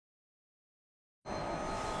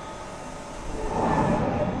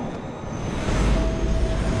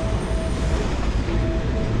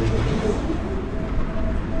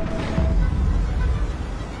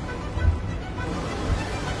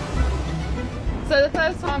So the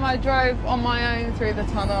first time I drove on my own through the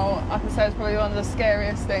tunnel, I can say it's probably one of the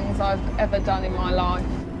scariest things I've ever done in my life.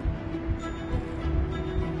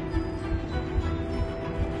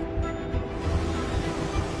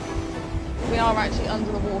 We are actually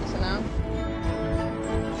under the water now.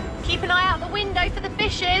 Keep an eye out the window for the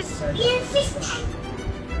fishes.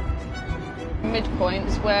 Midpoint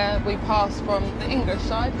is where we pass from the English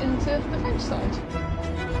side into the French side.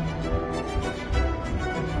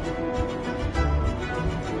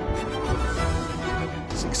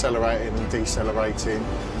 It's accelerating and decelerating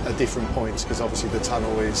at different points because obviously the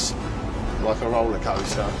tunnel is like a roller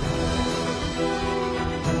coaster.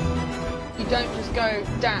 You don't just go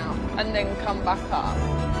down and then come back up.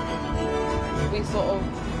 We sort of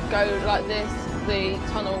go like this, the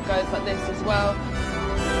tunnel goes like this as well.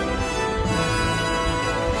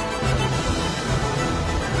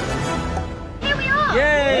 Here we are!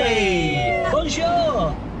 Yay!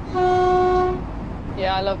 Bonjour!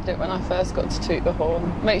 Yeah, I loved it when I first got to toot the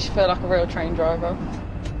horn. Makes you feel like a real train driver.